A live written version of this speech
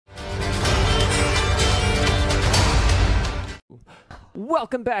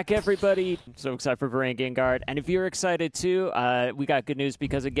Welcome back, everybody. So excited for Varangian Guard. And if you're excited too, we got good news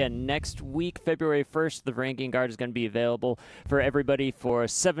because, again, next week, February 1st, the Varangian Guard is going to be available for everybody for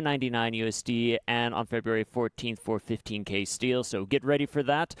 $7.99 USD and on February 14th for 15K steel. So get ready for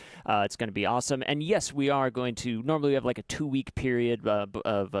that. It's going to be awesome. And yes, we are going to normally have like a 2-week period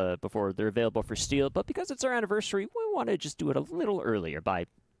before they're available for steel. But because it's our anniversary, we want to just do it a little earlier by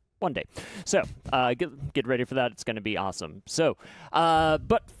one day. So get ready for that. It's going to be awesome. So,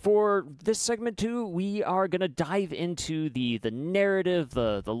 but for this segment too, we are going to dive into the narrative,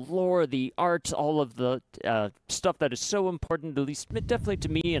 the lore, the art, all of the stuff that is so important, at least definitely to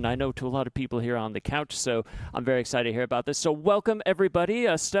me, and I know to a lot of people here on the couch. So I'm very excited to hear about this. So welcome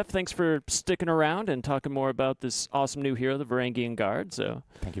everybody. Steph, thanks for sticking around and talking more about this awesome new hero, the Varangian Guard. So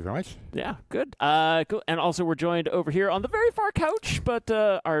thank you very much. Yeah, good. Cool. And also we're joined over here on the very far couch, but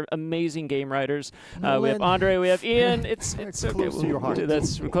our amazing game writers. We have Andre, we have Ian. It's okay. Close to your heart.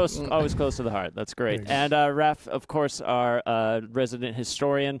 That's close, always close to the heart. That's great. And Raf, of course, our resident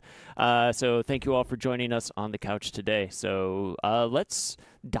historian. So thank you all for joining us on the couch today. So let's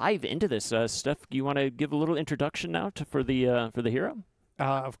dive into this. Steph, do you want to give a little introduction now for the hero?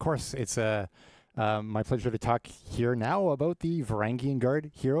 Of course, it's my pleasure to talk here now about the Varangian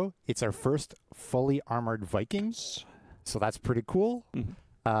Guard hero. It's our first fully armored Viking, so that's pretty cool. Mm-hmm.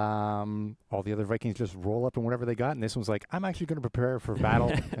 All the other Vikings just roll up in whatever they got, and this one's like, I'm actually going to prepare for battle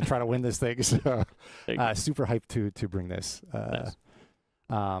and try to win this thing. So super hyped to bring this. Nice.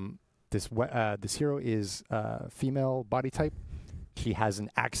 This hero is female body type. She has an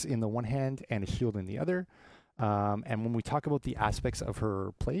axe in the one hand and a shield in the other. And when we talk about the aspects of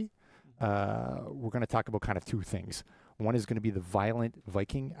her play, we're going to talk about kind of two things. One is going to be the violent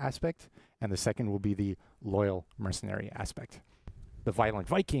Viking aspect, and the second will be the loyal mercenary aspect. The violent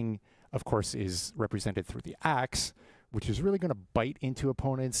Viking, of course, is represented through the axe, which is really going to bite into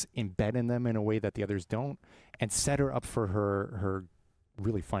opponents, embed in them in a way that the others don't, and set her up for her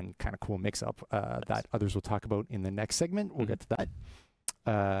really fun, kind of cool mix-up that others will talk about in the next segment. We'll get to that.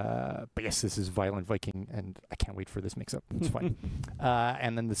 But yes, this is violent Viking, and I can't wait for this mix-up. It's fun.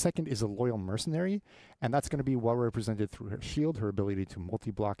 And then the second is a loyal mercenary, and that's going to be well represented through her shield, her ability to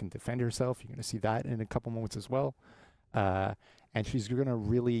multi-block and defend herself. You're going to see that in a couple moments as well. And she's going to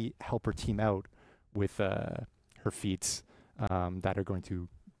really help her team out with her feats that are going to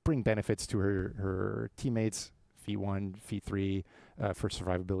bring benefits to her teammates. Feat 1, Feat 3 for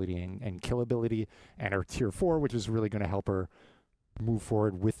survivability and killability, and her Tier 4, which is really going to help her move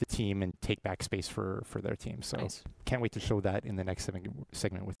forward with the team and take back space for their team. So nice. Can't wait to show that in the next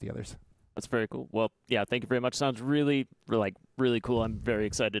segment with the others. That's very cool. Well, yeah, thank you very much. Sounds really cool. I'm very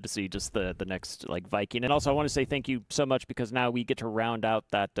excited to see just the next Viking. And also I want to say thank you so much because now we get to round out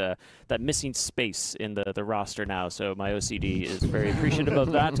that missing space in the roster now. So my OCD is very appreciative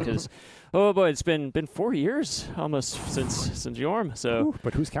of that because oh boy, it's been 4 years almost since Yorm. So ooh,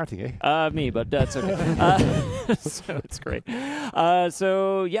 but who's counting, eh? Me, but that's okay. So it's great.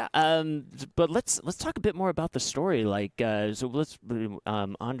 So yeah, but let's talk a bit more about the story. So let's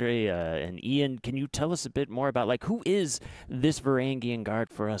Andre and Ian, can you tell us a bit more about who is this Varangian Guard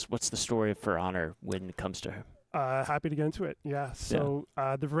for us? What's the story for Honor when it comes to her? Happy to get into it. Yeah. So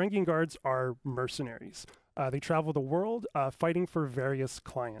the Varangian Guards are mercenaries. They travel the world fighting for various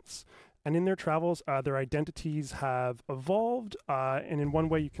clients. And in their travels, their identities have evolved. And in one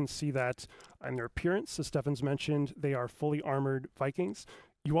way, you can see that in their appearance. As Stefan's mentioned, they are fully armored Vikings.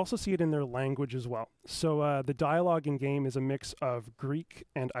 You also see it in their language as well. So the dialogue in game is a mix of Greek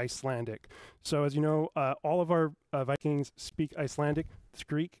and Icelandic. So as you know, all of our Vikings speak Icelandic. It's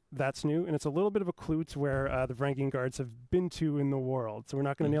Greek, that's new, and it's a little bit of a clue to where the Varangian Guards have been to in the world. So we're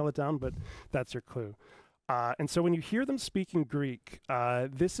not going to nail it down, but that's your clue. And so when you hear them speaking Greek,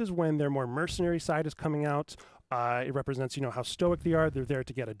 this is when their more mercenary side is coming out. It represents, how stoic they are. They're there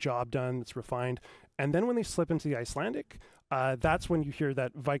to get a job done that's refined. And then when they slip into the Icelandic, that's when you hear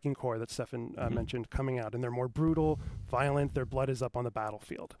that Viking core that Stefan mentioned coming out. And they're more brutal, violent. Their blood is up on the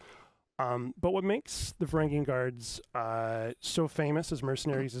battlefield. But what makes the Varangian Guards so famous as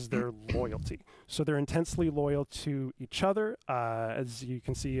mercenaries is their loyalty. So they're intensely loyal to each other, as you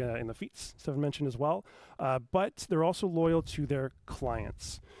can see in the feats Stefan mentioned as well. But they're also loyal to their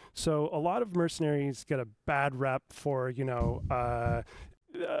clients. So a lot of mercenaries get a bad rep for,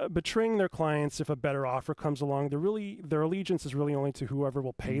 betraying their clients if a better offer comes along. Their allegiance is really only to whoever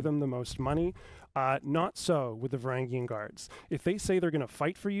will pay them the most money. Not so with the Varangian Guards. If they say they're going to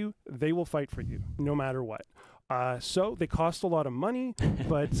fight for you, they will fight for you, no matter what. So they cost a lot of money,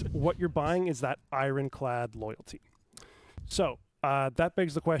 but what you're buying is that ironclad loyalty. So that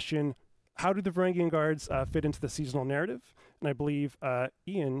begs the question, how do the Varangian Guards fit into the seasonal narrative? And I believe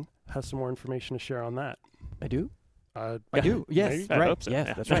Ian has some more information to share on that. I do? I do, yes. I Right. hope so. Yes,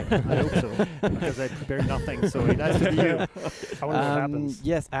 Yeah. that's right. I hope so, because I prepared nothing, so it has to be you. I wonder what happens.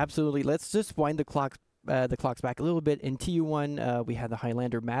 Yes, absolutely. Let's just wind the clocks back a little bit. In TU1, we had the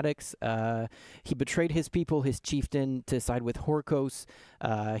Highlander Maddox. He betrayed his people, his chieftain, to side with Horkos.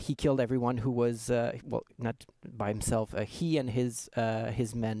 He killed everyone who was, well, not by himself. He and his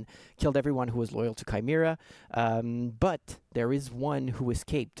men killed everyone who was loyal to Chimera. But there is one who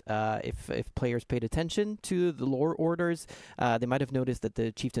escaped. If players paid attention to the lore orders, they might have noticed that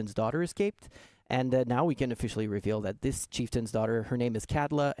the chieftain's daughter escaped. And now we can officially reveal that this chieftain's daughter, her name is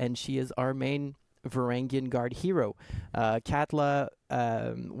Katla, and she is our main Varangian Guard hero. Katla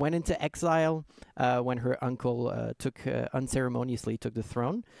went into exile when her uncle unceremoniously took the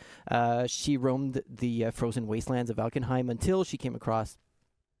throne. She roamed the frozen wastelands of Valkenheim until she came across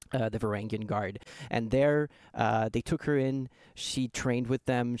the Varangian Guard. And there they took her in. She trained with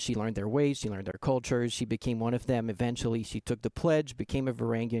them. She learned their ways. She learned their cultures. She became one of them. Eventually, she took the pledge, became a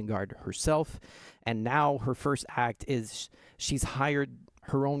Varangian Guard herself. And now her first act is she's hired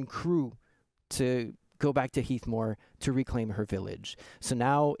her own crew to go back to Heathmoor to reclaim her village. So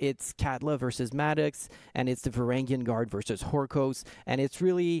now it's Katla versus Maddox, and it's the Varangian Guard versus Horkos, and it's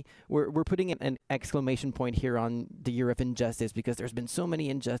really, we're putting an exclamation point here on the year of injustice, because there's been so many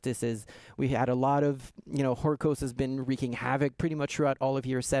injustices. We had a lot of, Horkos has been wreaking havoc pretty much throughout all of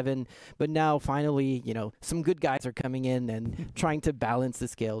year 7, but now finally, some good guys are coming in and trying to balance the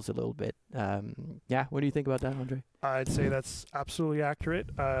scales a little bit. Yeah, what do you think about that, Andre? I'd say that's absolutely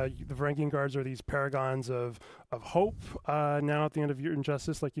accurate. The Varangian Guards are these paragons of hope. Now at the end of Year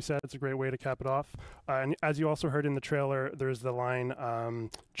Injustice, like you said, it's a great way to cap it off. And as you also heard in the trailer, there's the line,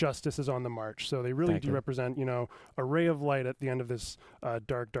 "Justice is on the march." So they really do represent, a ray of light at the end of this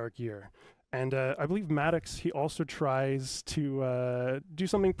dark, dark year. And I believe Maddox, he also tries to do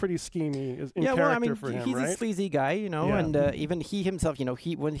something pretty schemey in character for him, he's right? a sleazy guy, and even he himself,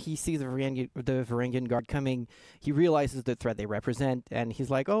 when he sees the Varangian Guard coming, he realizes the threat they represent, and he's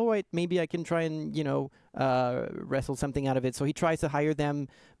like, oh, wait, maybe I can try and, wrestle something out of it. So he tries to hire them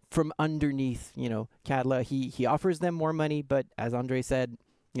from underneath, Katla. He offers them more money, but as Andre said,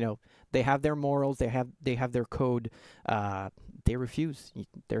 they have their morals, they have their code. They refuse.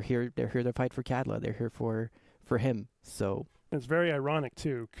 They're here to fight for Katla. They're here for him. So it's very ironic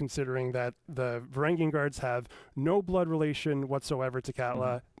too, considering that the Varangian Guards have no blood relation whatsoever to Katla.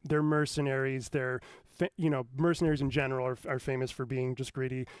 Mm-hmm. They're mercenaries. They're mercenaries in general are famous for being just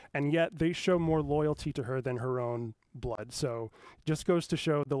greedy, and yet they show more loyalty to her than her own blood. So just goes to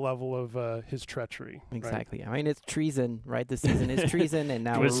show the level of his treachery. Exactly. Right? I mean, it's treason, right? This season is treason, and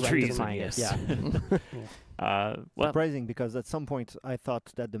now we're rectifying it. Yeah. Well, Surprising, because at some point I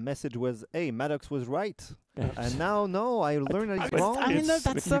thought that the message was, hey, Maddox was right. And now, no, I learned that he's wrong. I mean,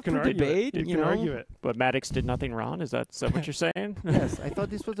 that's up for debate. You can argue it. but Maddox did nothing wrong. Is that what you're saying? Yes, I thought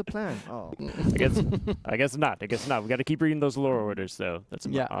this was the plan. Oh. I guess not. We got to keep reading those lore orders, though. That's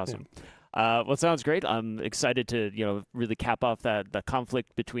awesome. Well, sounds great. I'm excited to really cap off the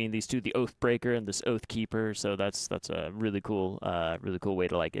conflict between these two, the Oathbreaker and this Oathkeeper. So that's a really cool way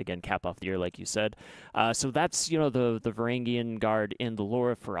to again cap off the year, like you said. So that's the Varangian Guard in the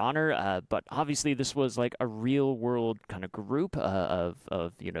lore of For Honor. But obviously this was like a real world kind of group of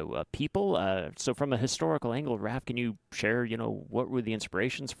people. So from a historical angle, Raph, can you share what were the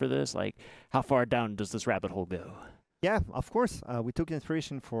inspirations for this? Like, how far down does this rabbit hole go? Yeah, of course. We took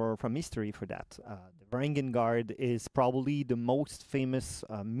inspiration from history for that. The Varangian Guard is probably the most famous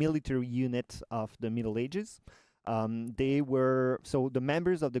military unit of the Middle Ages. The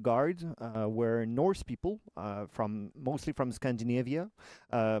members of the Guard were Norse people, mostly from Scandinavia,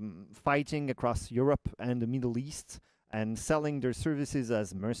 fighting across Europe and the Middle East, and selling their services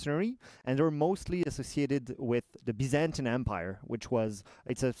as mercenary, and they're mostly associated with the Byzantine Empire,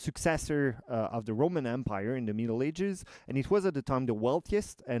 it's a successor of the Roman Empire in the Middle Ages, and it was at the time the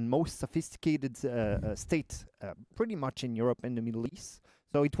wealthiest and most sophisticated state pretty much in Europe and the Middle East.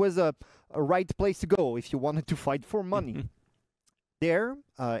 So it was a right place to go if you wanted to fight for money. There,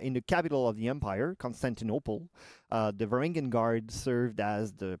 in the capital of the empire, Constantinople, the Varangian Guard served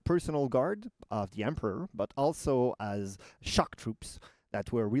as the personal guard of the emperor, but also as shock troops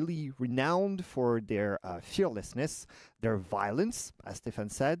that were really renowned for their fearlessness, their violence, as Stefan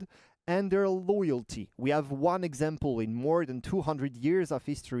said, and their loyalty. We have one example in more than 200 years of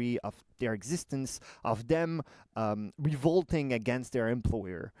history of their existence, of them revolting against their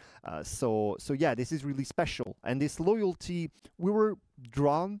employer. So yeah, this is really special. And this loyalty, we were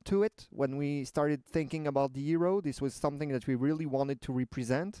drawn to it when we started thinking about the hero. This was something that we really wanted to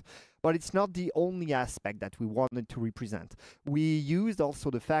represent. But it's not the only aspect that we wanted to represent. We used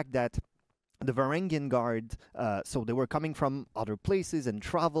also the fact that the Varangian Guard, so they were coming from other places and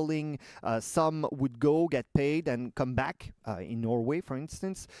traveling. Some would go, get paid, and come back. In Norway, for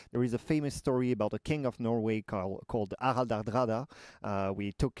instance, there is a famous story about a king of Norway called Harald Hardrada.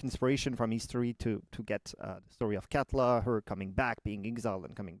 We took inspiration from history to get the story of Katla, her coming back, being exiled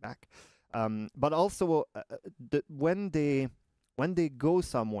and coming back. But also, when they go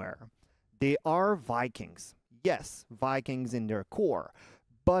somewhere, they are Vikings. Yes, Vikings in their core.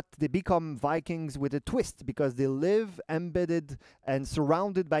 But they become Vikings with a twist because they live embedded and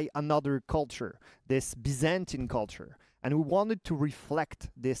surrounded by another culture, this Byzantine culture. And we wanted to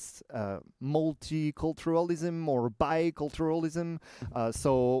reflect this multiculturalism or biculturalism.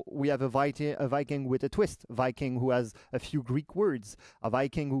 So we have a Viking with a twist, a Viking who has a few Greek words, a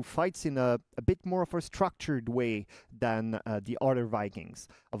Viking who fights in a bit more of a structured way than the other Vikings,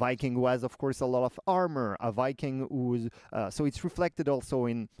 a Viking who has, of course, a lot of armor, a Viking who's... so it's reflected also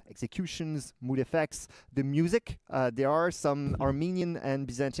in executions, mood effects, the music. There are some Armenian and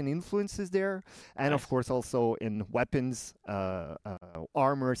Byzantine influences there, and of course also in weapons,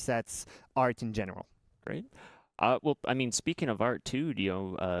 armor sets, art in general. Great. Well, I mean, speaking of art too,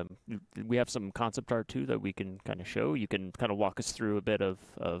 we have some concept art too that we can kind of show. You can kind of walk us through a bit of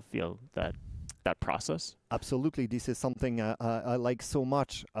that process. Absolutely, this is something I like so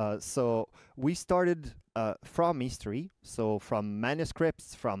much. So we started from history, so from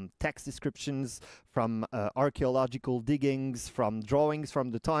manuscripts, from text descriptions, from archaeological diggings, from drawings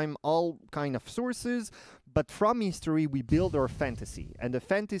from the time, all kind of sources. But from history, we build our fantasy. And the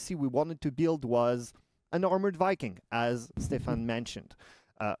fantasy we wanted to build was an armored Viking, as Stefan mentioned.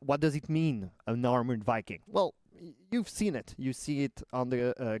 What does it mean, an armored Viking? Well, you've seen it. You see it on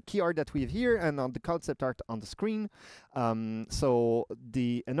the key art that we have here and on the concept art on the screen. So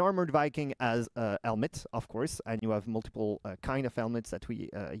an armored Viking has a helmet, of course, and you have multiple kind of helmets that we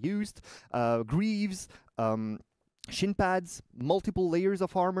used. Greaves, shin pads, multiple layers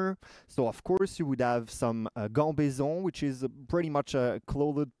of armor. So of course you would have some gambaison, which is pretty much a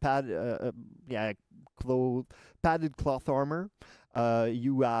padded cloth armor.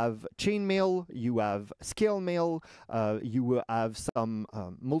 You have chainmail, you have scale mail, you have some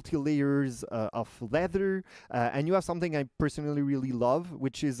multi-layers of leather, and you have something I personally really love,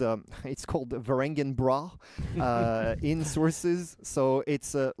 which is it's called Varangian bra in sources. So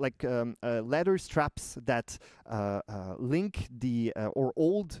it's like leather straps that link or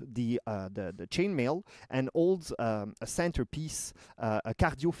hold the chainmail and holds a centerpiece, a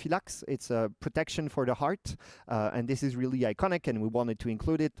cardiophylax. It's a protection for the heart, and this is really iconic, and we wanted to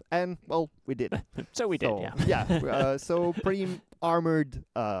include it, and well, we did. So we did, yeah. So pretty armored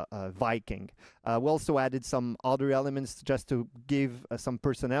Viking. We also added some other elements just to give some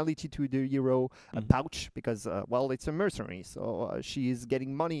personality to the hero. A pouch, because well, it's a mercenary, so she is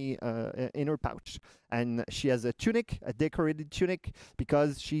getting money in her pouch, and she has a tunic, a decorated tunic,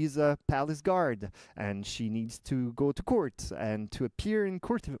 because she's a palace guard and she needs to go to court and to appear in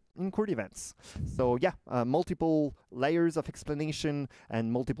court events. So yeah, multiple layers of explanation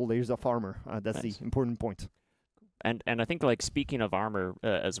and multiple layers of armor. That's the important point. And I think, like, speaking of armor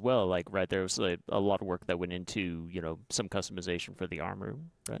as well, like, right, there was a lot of work that went into, some customization for the armor,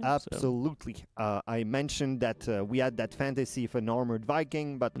 right? Absolutely. I mentioned that we had that fantasy of an armored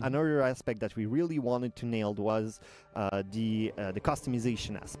Viking, but another aspect that we really wanted to nail was the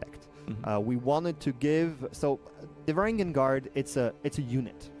customization aspect. We wanted to give, so the Varangian Guard, it's a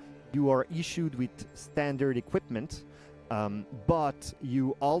unit. You are issued with standard equipment. But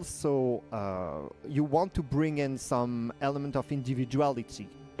you also you want to bring in some element of individuality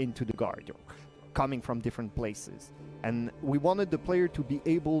into the guard, coming from different places. And we wanted the player to be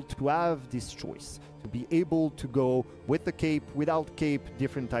able to have this choice, to be able to go with the cape, without cape,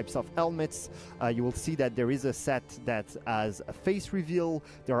 different types of helmets. You will see that there is a set that has a face reveal.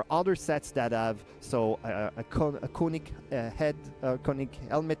 There are other sets that have a conic head, conic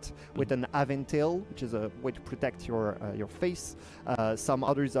helmet with an aventail, which is a way to protect your face. Some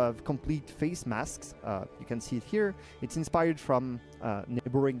others have complete face masks. You can see it here. It's inspired from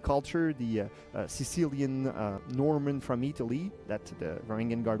neighboring culture, the Sicilian Norman from Italy that the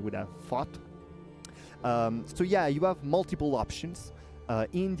Varangian Guard would have fought. So yeah, you have multiple options.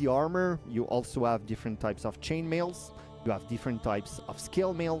 In the armor, you also have different types of chainmails. You have different types of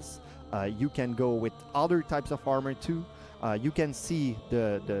scale mails. You can go with other types of armor too. You can see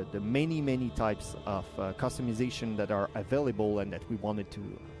the many types of customization that are available and that we wanted to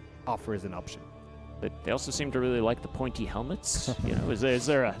offer as an option. They also seem to really like the pointy helmets. You know, is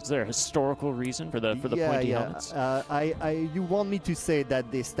there a historical reason for the pointy helmets? You want me to say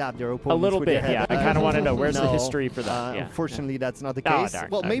that they stabbed their opponents? A little with bit, their head? yeah. I kind of want to know where's no, the history for that. Unfortunately, that's not the Oh, case. darn.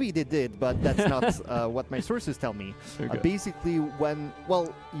 Well, Okay. maybe they did, but that's not what my sources tell me. Okay. Basically,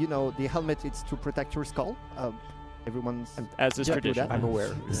 you know, the helmet, it's to protect your skull. Everyone's As is Yeah, tradition. that. I'm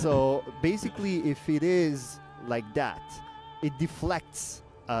aware. So basically, if it is like that, it deflects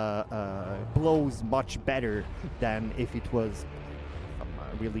blows much better than if it was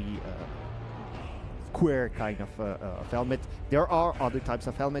really square kind of helmet. There are other types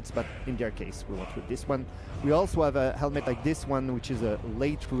of helmets, but in their case, we went with this one. We also have a helmet like this one, which is a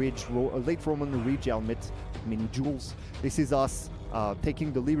late Roman ridge helmet, many jewels. This is us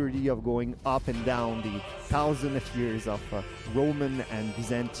taking the liberty of going up and down the thousands of years of Roman and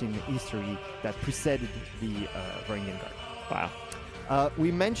Byzantine history that preceded the Varangian Guard. Wow.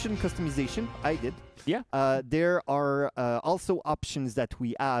 We mentioned customization. I did. Yeah. There are also options that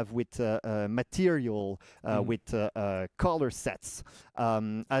we have with material, with color sets.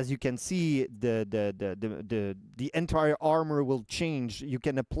 As you can see, the entire armor will change. You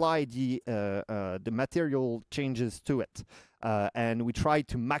can apply the material changes to it. And we try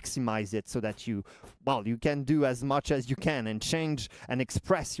to maximize it so that you can do as much as you can and change and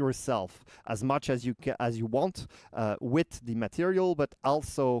express yourself as much as you want with the material, but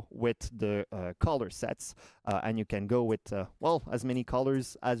also with the color sets. And you can go with as many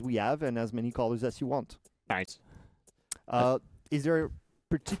colors as we have and as many colors as you want. Nice. Is there a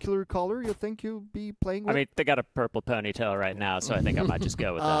particular color you think you'll be playing with? I mean, they got a purple ponytail right now, so I think I might just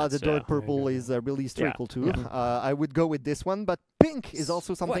go with that. The dark purple is really historical too. I would go with this one, but pink is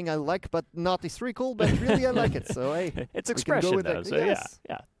also something I like, but not historical, but really I like it. So hey, it's we can go expression with though. it. So Yes.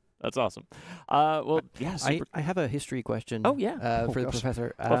 yeah. That's awesome. Well, yeah. Super. I have a history question. Oh, yeah. For the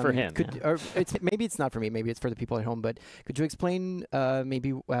professor. Well, for him. Or maybe it's not for me. Maybe it's for the people at home. But could you explain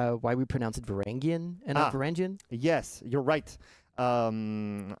maybe why we pronounce it Varangian and not Varangian? Yes, you're right.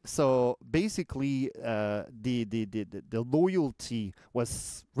 So basically, the loyalty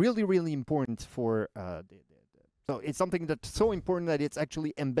was really important for. So it's something that's so important that it's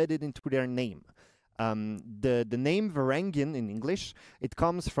actually embedded into their name. The name Varangian in English, it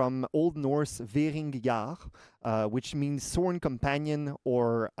comes from Old Norse Varangian, which means sworn companion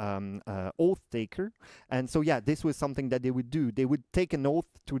or oath taker. And so yeah, this was something that they would do. They would take an oath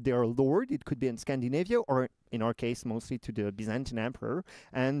to their lord. It could be in Scandinavia or in our case mostly to the Byzantine emperor.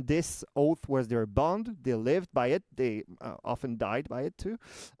 And this oath was their bond. They lived by it. They often died by it too.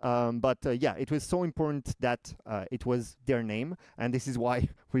 But yeah, it was so important that it was their name. And this is why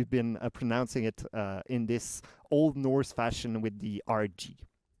we've been pronouncing it in this Old Norse fashion with the RG.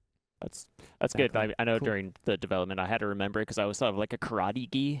 That's good. I know during the development I had to remember it because I always thought of like a karate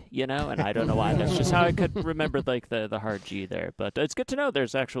gi, you know, and I don't know why. That's just how I could remember like the hard G there. But it's good to know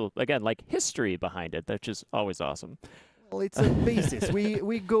there's actual, again, like history behind it, which is always awesome. Well, it's a basis.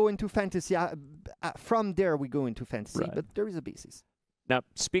 we go into fantasy. From there, we go into fantasy, but there is a basis. Now,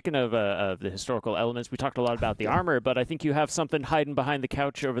 speaking of the historical elements, we talked a lot about the armor, but I think you have something hiding behind the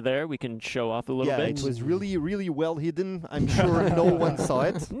couch over there. We can show off a little bit. Yeah, it was really well hidden. I'm sure no one saw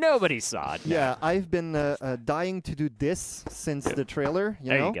it. Nobody saw it. No. Yeah, I've been dying to do this since the trailer.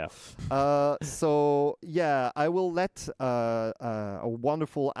 You go. So yeah, I will let a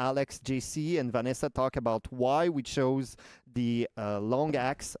wonderful Alex, JC, and Vanessa talk about why we chose the long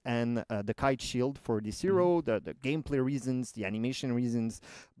axe and the kite shield for this hero, the gameplay reasons, the animation reasons.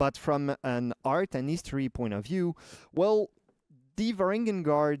 But from an art and history point of view, well, the Varangian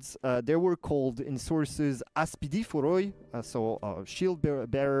Guards, they were called in sources Aspidiforoi, so shield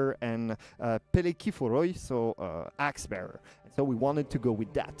bearer, and Pelekiforoi, so axe bearer. So we wanted to go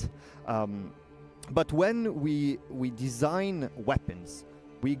with that. But when we design weapons,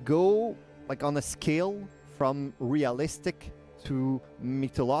 we go like on a scale from realistic to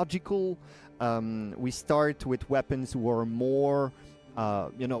mythological. We start with weapons who are more,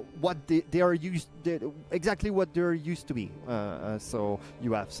 what they are used, exactly what they're used to be. So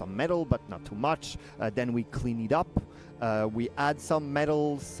you have some metal, but not too much. Then we clean it up. We add some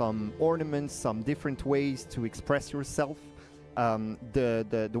metal, some ornaments, some different ways to express yourself.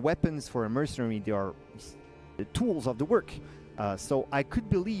 The weapons for a mercenary, they are the tools of the work. So I could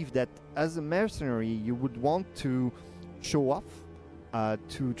believe that as a mercenary, you would want to show off,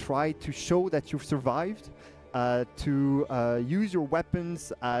 to try to show that you've survived, to use your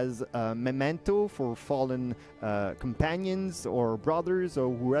weapons as a memento for fallen companions or brothers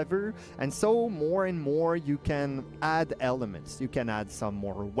or whoever. And so more and more you can add elements. You can add some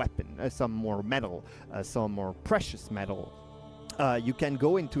more weapon, some more metal, some more precious metal. you can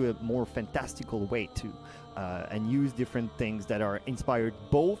go into a more fantastical way too, and use different things that are inspired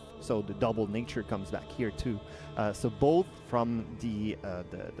both. So the double nature comes back here too. So both from the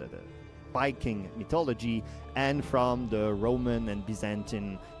Viking mythology and from the Roman and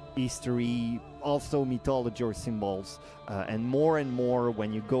Byzantine history, also mythology or symbols, and more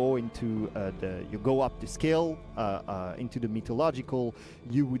when you go into you go up the scale into the mythological,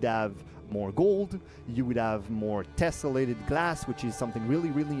 you would have more gold, you would have more tessellated glass, which is something really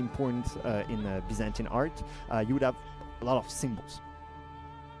important in Byzantine art. You would have a lot of symbols.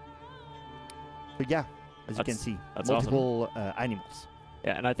 So yeah, as you can see, multiple awesome. animals.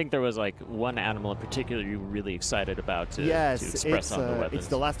 Yeah, and I think there was like one animal in particular you were really excited about to express on the weapons. It's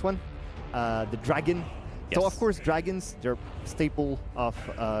the last one, the dragon. Yes. So of course dragons, they're staple of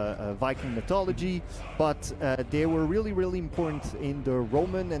Viking mythology, but they were really important in the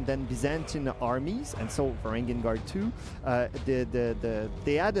Roman and then Byzantine armies, and so Varangian Guard too.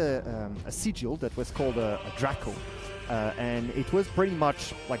 They had a sigil that was called a Draco. And it was pretty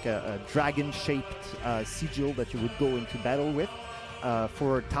much like a dragon-shaped sigil that you would go into battle with.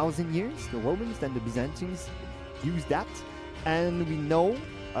 For 1,000 years, the Romans and the Byzantines used that, and we know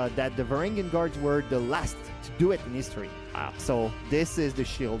that the Varangian Guards were the last to do it in history. Wow. So this is the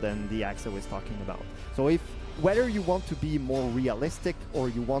shield and the axe I was talking about. So whether you want to be more realistic or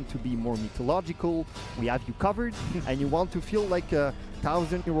you want to be more mythological, we have you covered. And you want to feel like a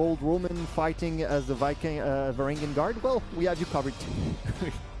 1,000-year-old Roman fighting as the Viking Varangian Guard, well, we have you covered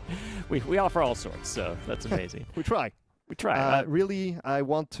too. we offer all sorts, so that's amazing. We try. We try. Really, I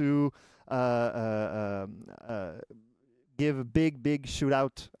want to give a big shout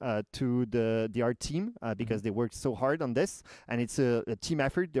out to the art team because they worked so hard on this, and it's a team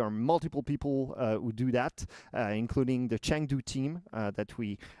effort. There are multiple people who do that, including the Chengdu team that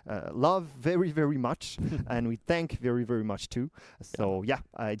we love very much, and we thank very much too. So yeah,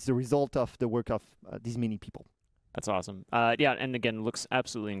 it's the result of the work of these many people. That's awesome. Yeah, and again, looks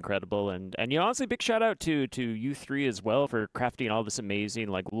absolutely incredible. And you know, honestly, big shout out to you three as well for crafting all this amazing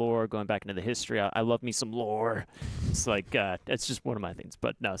like lore, going back into the history. I love me some lore. It's like it's just one of my things.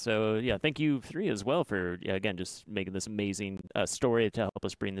 But no, so yeah, thank you three as well for again just making this amazing story to help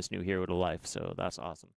us bring this new hero to life. So that's awesome.